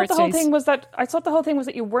birthdays. I thought the whole thing was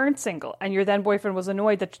that you weren't single and your then boyfriend was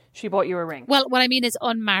annoyed that she bought you a ring. Well, what I mean is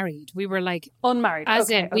unmarried. We were like unmarried,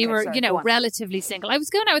 we were, relatively single. I was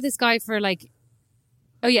going out with this guy for a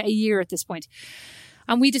year at this point.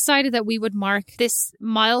 And we decided that we would mark this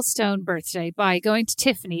milestone birthday by going to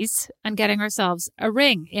Tiffany's and getting ourselves a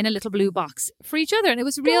ring in a little blue box for each other. And it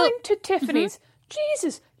was real. Going to Tiffany's. Mm-hmm.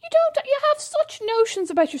 Jesus. You have such notions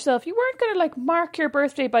about yourself. You weren't going to mark your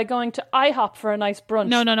birthday by going to IHOP for a nice brunch.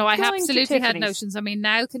 No. I absolutely had notions. I mean,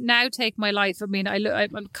 now take my life. I mean,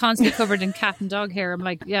 I'm constantly covered in cat and dog hair. I'm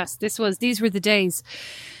like, yes, these were the days.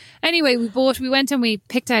 Anyway, we went and we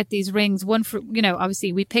picked out these rings. One for,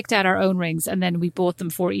 obviously we picked out our own rings and then we bought them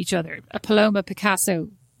for each other. A Paloma Picasso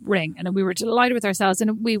ring. And we were delighted with ourselves.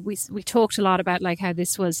 And we talked a lot about how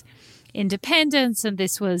this was independence and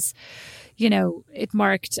this was, it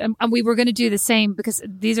marked, and we were going to do the same because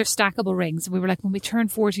these are stackable rings. And we were like, when we turn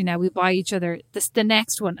 40 now, we buy each other the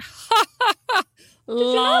next one.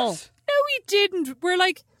 Lol. No, we didn't. We're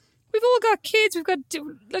like, we've all got kids. We've got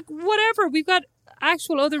whatever. We've got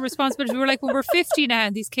actual other responsibilities. We were like, well, we're 50 now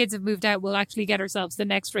and these kids have moved out. We'll actually get ourselves the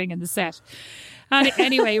next ring in the set. And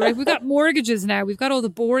anyway, right, we've got mortgages now. We've got all the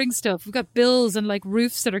boring stuff. We've got bills and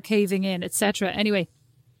roofs that are caving in, etc. Anyway,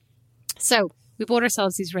 so we bought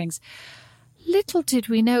ourselves these rings. Little did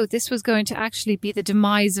we know this was going to actually be the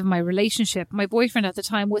demise of my relationship. My boyfriend at the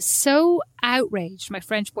time was so outraged. My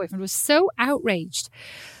French boyfriend was so outraged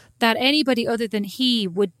that anybody other than he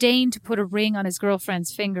would deign to put a ring on his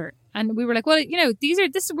girlfriend's finger. And we were like, well,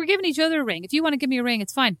 we're giving each other a ring. If you want to give me a ring,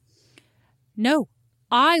 it's fine. No,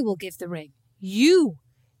 I will give the ring. You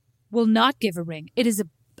will not give a ring. It is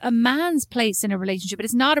a man's place in a relationship. It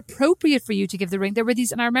is not appropriate for you to give the ring. There were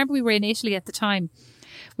these, and I remember we were in Italy at the time.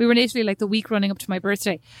 We were in Italy like the week running up to my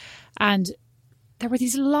birthday, and there were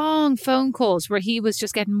these long phone calls where he was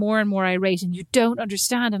just getting more and more irate, and you don't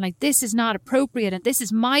understand, and like, this is not appropriate, and this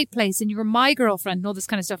is my place, and you're my girlfriend, and all this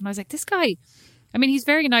kind of stuff. And I was like, this guy, I mean, he's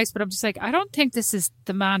very nice, but I'm just like, I don't think this is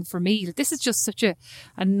the man for me. Like, this is just such a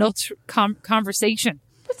nut conversation.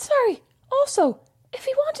 But sorry, also, if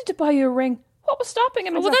he wanted to buy you a ring, what was stopping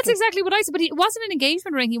him? Well, that's exactly what I said, but it wasn't an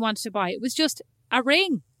engagement ring he wanted to buy. It was just a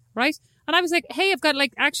ring, right? And I was like, hey, I've got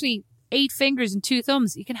like actually 8 fingers and 2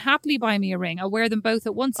 thumbs. You can happily buy me a ring. I'll wear them both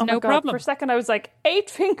at once. No problem. For a second, I was like, 8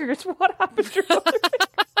 fingers? What happened to your other fingers?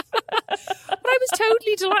 But I was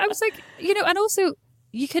totally delighted. I was like, you know, and also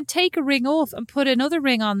you can take a ring off and put another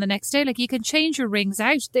ring on the next day. Like, you can change your rings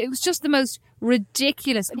out. It was just the most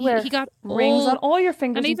ridiculous. And he got rings on all your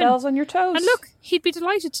fingers and bells on your toes. And look, he'd be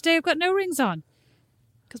delighted. Today I've got no rings on.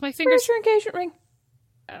 Because my fingers... Where's your engagement ring?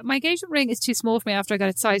 My engagement ring is too small for me after I got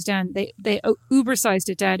it sized down. They uber sized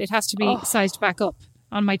it down. It has to be sized back up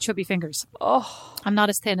on my chubby fingers. Oh, I'm not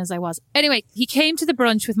as thin as I was. Anyway, he came to the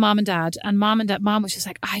brunch with mom and dad, and mom was just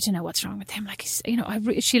like, I don't know what's wrong with him. Like, he's, you know,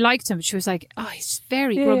 she liked him. She was like, oh, he's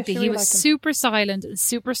very grumpy. He was super silent and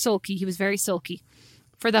super sulky. He was very sulky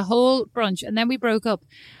for the whole brunch. And then we broke up.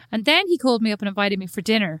 And then he called me up and invited me for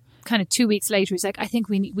dinner. Kind of 2 weeks later, he's like, I think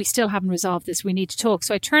we still haven't resolved this. We need to talk.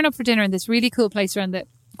 So I turn up for dinner in this really cool place around the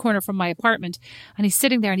corner from my apartment, and he's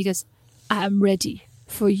sitting there and he goes, I'm ready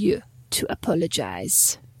for you to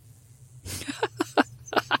apologize.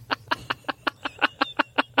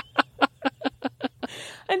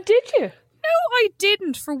 And did you? No, I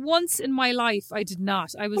didn't. For once in my life, I did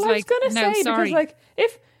not. I was like, I was gonna no, say, sorry. Because, like,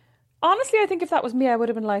 honestly, I think if that was me, I would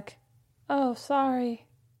have been like, oh, sorry.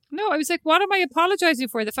 No, I was like, what am I apologising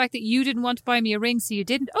for? The fact that you didn't want to buy me a ring, so you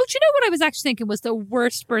didn't. Oh, do you know what I was actually thinking was the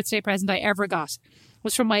worst birthday present I ever got?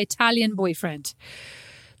 Was from my Italian boyfriend.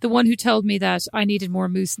 The one who told me that I needed more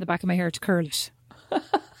mousse in the back of my hair to curl it.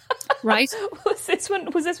 Right? Was this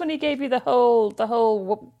when he gave you the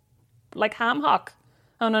whole like ham hock?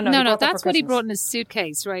 Oh, no. No, that's what he brought in his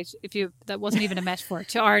suitcase, right? That wasn't even a metaphor,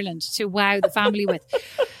 to Ireland to wow the family with.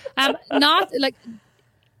 Not like,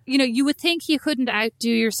 you know, you would think you couldn't outdo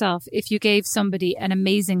yourself if you gave somebody an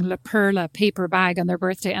amazing La Perla paper bag on their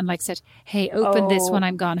birthday and like said, hey, open this when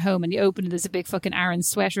I'm gone home. And you open it, there's a big fucking Aran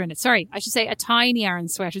sweater in it. Sorry, I should say a tiny Aran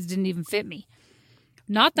sweater that didn't even fit me.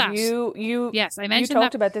 Not that. Yes, I mentioned you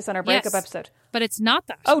talked about this on our breakup episode. But it's not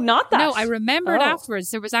that. Oh, not that? No, I remembered afterwards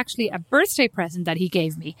there was actually a birthday present that he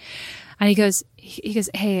gave me. And he goes,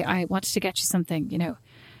 hey, I wanted to get you something, you know.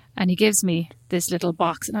 And he gives me this little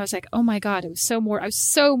box. And I was like, oh my God, I was so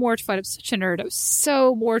mortified. I was such a nerd. I was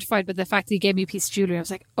so mortified by the fact that he gave me a piece of jewellery. I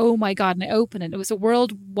was like, oh my God. And I opened it. It was a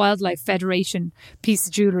World Wildlife Federation piece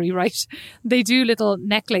of jewellery, right? They do little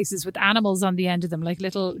necklaces with animals on the end of them, like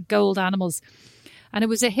little gold animals. And it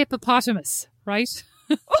was a hippopotamus, right?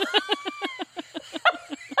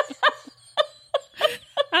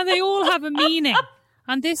 And they all have a meaning.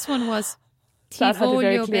 And this one was... That had a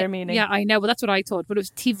very clear meaning. Yeah, I know, but that's what I thought. But it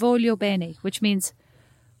was ti voglio bene, which means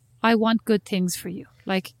I want good things for you.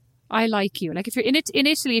 Like, I like you. Like, if you're in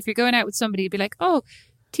Italy, if you're going out with somebody, you'd be like, oh,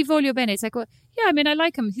 ti voglio bene. It's like, well, yeah, I mean, I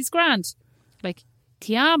like him. He's grand. Like,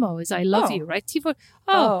 ti amo is I love you, right? Ti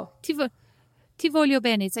voglio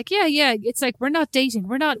bene. It's like, yeah. It's like, we're not dating.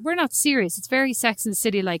 We're not serious. It's very Sex and the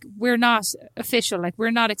City. Like, we're not official. Like,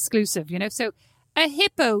 we're not exclusive, you know? So, a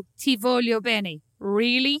hippo ti voglio bene.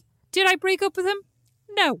 Really? Did I break up with him?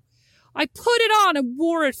 No. I put it on and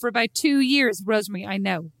wore it for about 2 years, Rosemary. I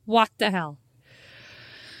know. What the hell?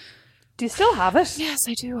 Do you still have it? Yes,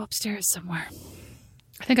 I do, upstairs somewhere.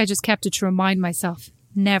 I think I just kept it to remind myself,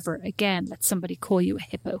 never again let somebody call you a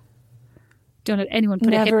hippo. Don't let anyone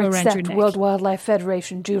put a hippo around your neck. Never accept World Wildlife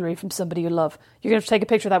Federation jewellery from somebody you love. You're going to have to take a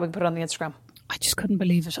picture of that. We can put it on the Instagram. I just couldn't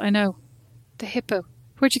believe it. I know. The hippo.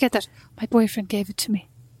 Where'd you get that? My boyfriend gave it to me.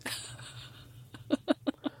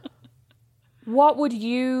 What would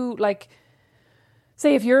you, like,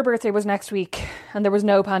 say if your birthday was next week and there was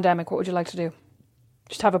no pandemic, what would you like to do?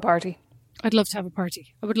 Just have a party? I'd love to have a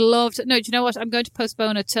party. I would love to. No, do you know what? I'm going to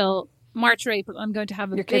postpone it till March or April. I'm going to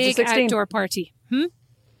have a big outdoor party.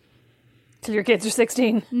 Till your kids are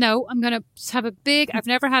 16? No, I'm going to have a big, I've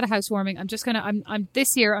never had a housewarming. I'm just going to,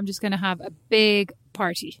 this year, I'm just going to have a big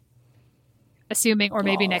party. assuming, or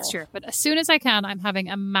maybe next year. But as soon as I can, I'm having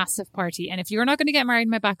a massive party. And if you're not going to get married in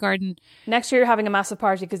my back garden... Next year you're having a massive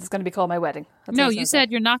party because it's going to be called my wedding. No, you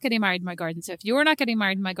said you're not getting married in my garden. So if you're not getting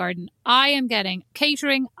married in my garden, I am getting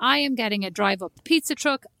catering. I am getting a drive-up pizza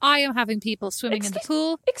truck. I am having people swimming in the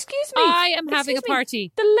pool. Excuse me. I am having a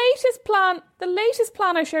party. The latest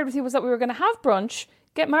plan I shared with you was that we were going to have brunch,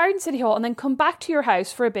 get married in City Hall, and then come back to your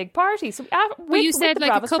house for a big party. So you said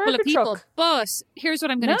like a couple of people. Truck. But here's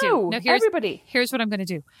what I'm going to do. No, everybody. Here's what I'm going to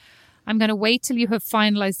do. I'm going to wait till you have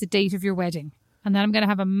finalised the date of your wedding. And then I'm going to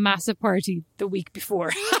have a massive party the week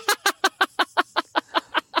before.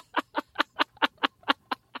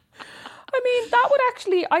 I mean, that would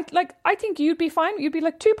actually, I think you'd be fine. You'd be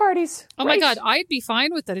like 2 parties. Oh my God, I'd be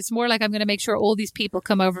fine with that. It's more like I'm going to make sure all these people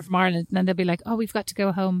come over from Ireland and then they'll be like, oh, we've got to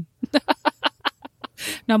go home.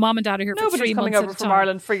 No, Mom and Dad are here for 3 months. Nobody's coming over from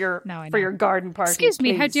Ireland for your garden party. Excuse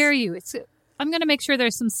me, how dare you? I'm going to make sure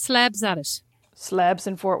there's some slabs at it. Slabs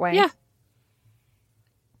in Fort Wayne? Yeah.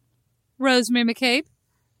 Rosemary McCabe.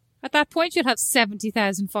 At that point, you'd have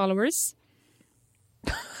 70,000 followers.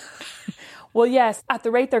 Well, yes, at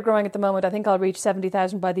the rate they're growing at the moment, I think I'll reach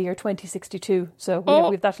 70,000 by the year 2062. So we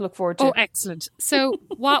have that to look forward to. Oh, excellent. So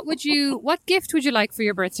what gift would you like for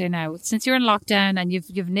your birthday now? Since you're in lockdown and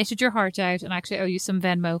you've knitted your heart out, and actually I owe you some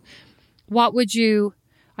Venmo.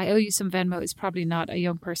 I owe you some Venmo is probably not a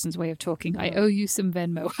young person's way of talking. I owe you some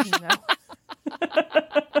Venmo.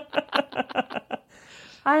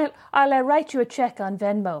 I'll write you a check on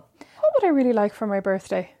Venmo. What would I really like for my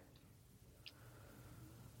birthday?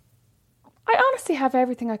 I honestly have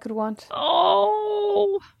everything I could want.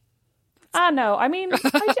 Oh. No. I mean, there's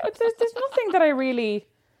nothing that I really...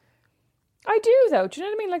 I do, though. Do you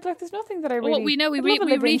know what I mean? Like there's nothing that I really... Well, we know. We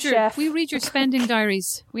read your spending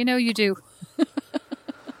diaries. We know you do.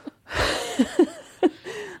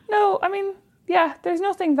 No, I mean, yeah, there's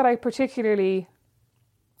nothing that I particularly...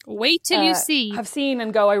 Wait till you see. Have seen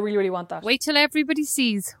and go, I really, really want that. Wait till everybody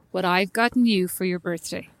sees what I've gotten you for your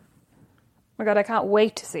birthday. Oh my God, I can't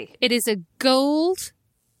wait to see. It is a gold...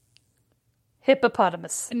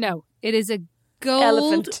 hippopotamus. No, it is a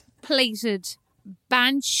gold-plated,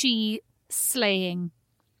 banshee slaying,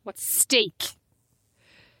 steak.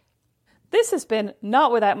 This has been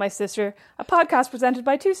Not Without My Sister, a podcast presented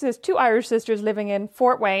by two Irish sisters living in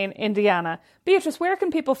Fort Wayne, Indiana. Beatrice, where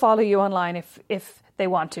can people follow you online if they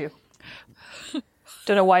want to?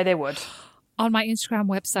 Don't know why they would. On my Instagram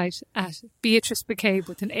website at Beatrice McCabe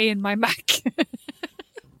with an A in my Mac.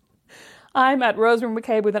 I'm at Rosemary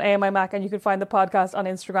McCabe with an A in my Mac, and you can find the podcast on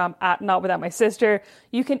Instagram at Not Without My Sister.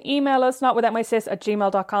 You can email us,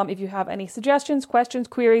 notwithoutmysis@gmail.com, if you have any suggestions, questions,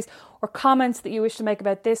 queries, or comments that you wish to make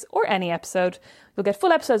about this or any episode. You'll get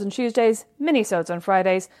full episodes on Tuesdays, mini-sodes on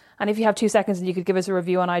Fridays, and if you have 2 seconds and you could give us a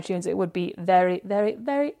review on iTunes, it would be very, very,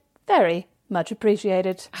 very, very much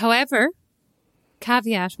appreciated. However,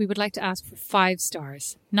 caveat, we would like to ask for 5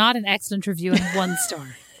 stars, not an excellent review and 1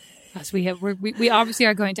 star. As we obviously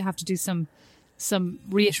are going to have to do some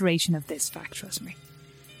reiteration of this fact, Rosemary.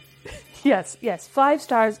 Yes, 5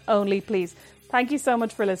 stars only, please. Thank you so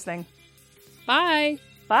much for listening. Bye.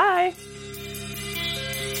 Bye.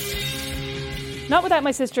 Not Without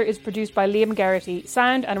My Sister is produced by Liam Garrity,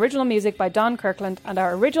 sound and original music by Don Kirkland, and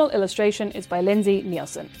our original illustration is by Lindsay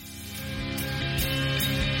Nielsen.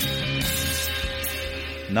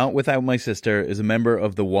 Not Without My Sister is a member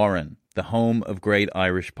of The Warren, the home of great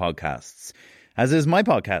Irish podcasts. As is my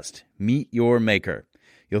podcast, Meet Your Maker.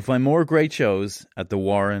 You'll find more great shows at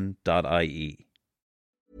thewarren.ie.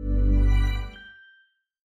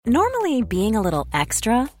 Normally, being a little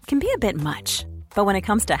extra can be a bit much. But when it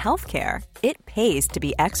comes to healthcare, it pays to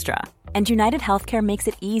be extra. And United Healthcare makes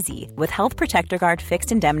it easy with Health Protector Guard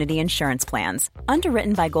fixed indemnity insurance plans.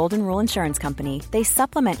 Underwritten by Golden Rule Insurance Company, they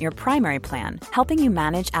supplement your primary plan, helping you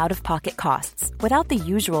manage out-of-pocket costs without the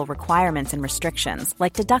usual requirements and restrictions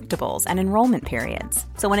like deductibles and enrollment periods.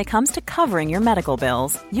 So when it comes to covering your medical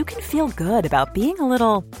bills, you can feel good about being a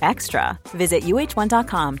little extra. Visit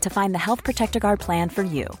UH1.com to find the Health Protector Guard plan for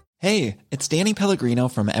you. Hey, it's Danny Pellegrino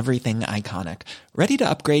from Everything Iconic. Ready to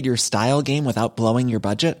upgrade your style game without blowing your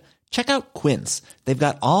budget? Check out Quince. They've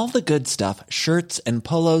got all the good stuff, shirts and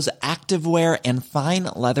polos, activewear, and fine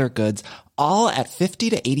leather goods, all at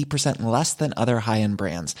 50 to 80% less than other high-end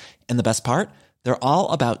brands. And the best part? They're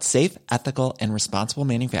all about safe, ethical, and responsible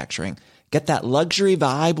manufacturing. Get that luxury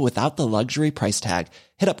vibe without the luxury price tag.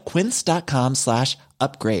 Hit up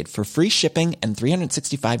quince.com/upgrade for free shipping and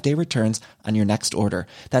 365-day returns on your next order.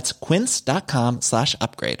 That's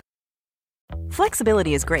quince.com/upgrade.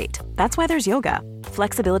 Flexibility is great. That's why there's yoga.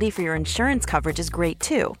 Flexibility for your insurance coverage is great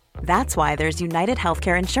too. That's why there's United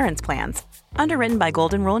Healthcare Insurance Plans. Underwritten by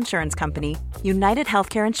Golden Rule Insurance Company, United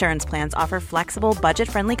Healthcare Insurance Plans offer flexible,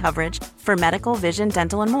 budget-friendly coverage for medical, vision,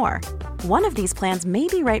 dental, and more. One of these plans may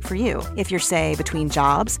be right for you if you're, say, between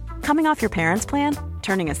jobs, coming off your parents' plan,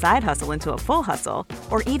 turning a side hustle into a full hustle,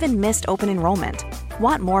 or even missed open enrollment.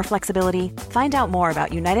 Want more flexibility? Find out more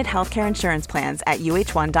about United Healthcare Insurance Plans at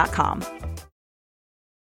uh1.com.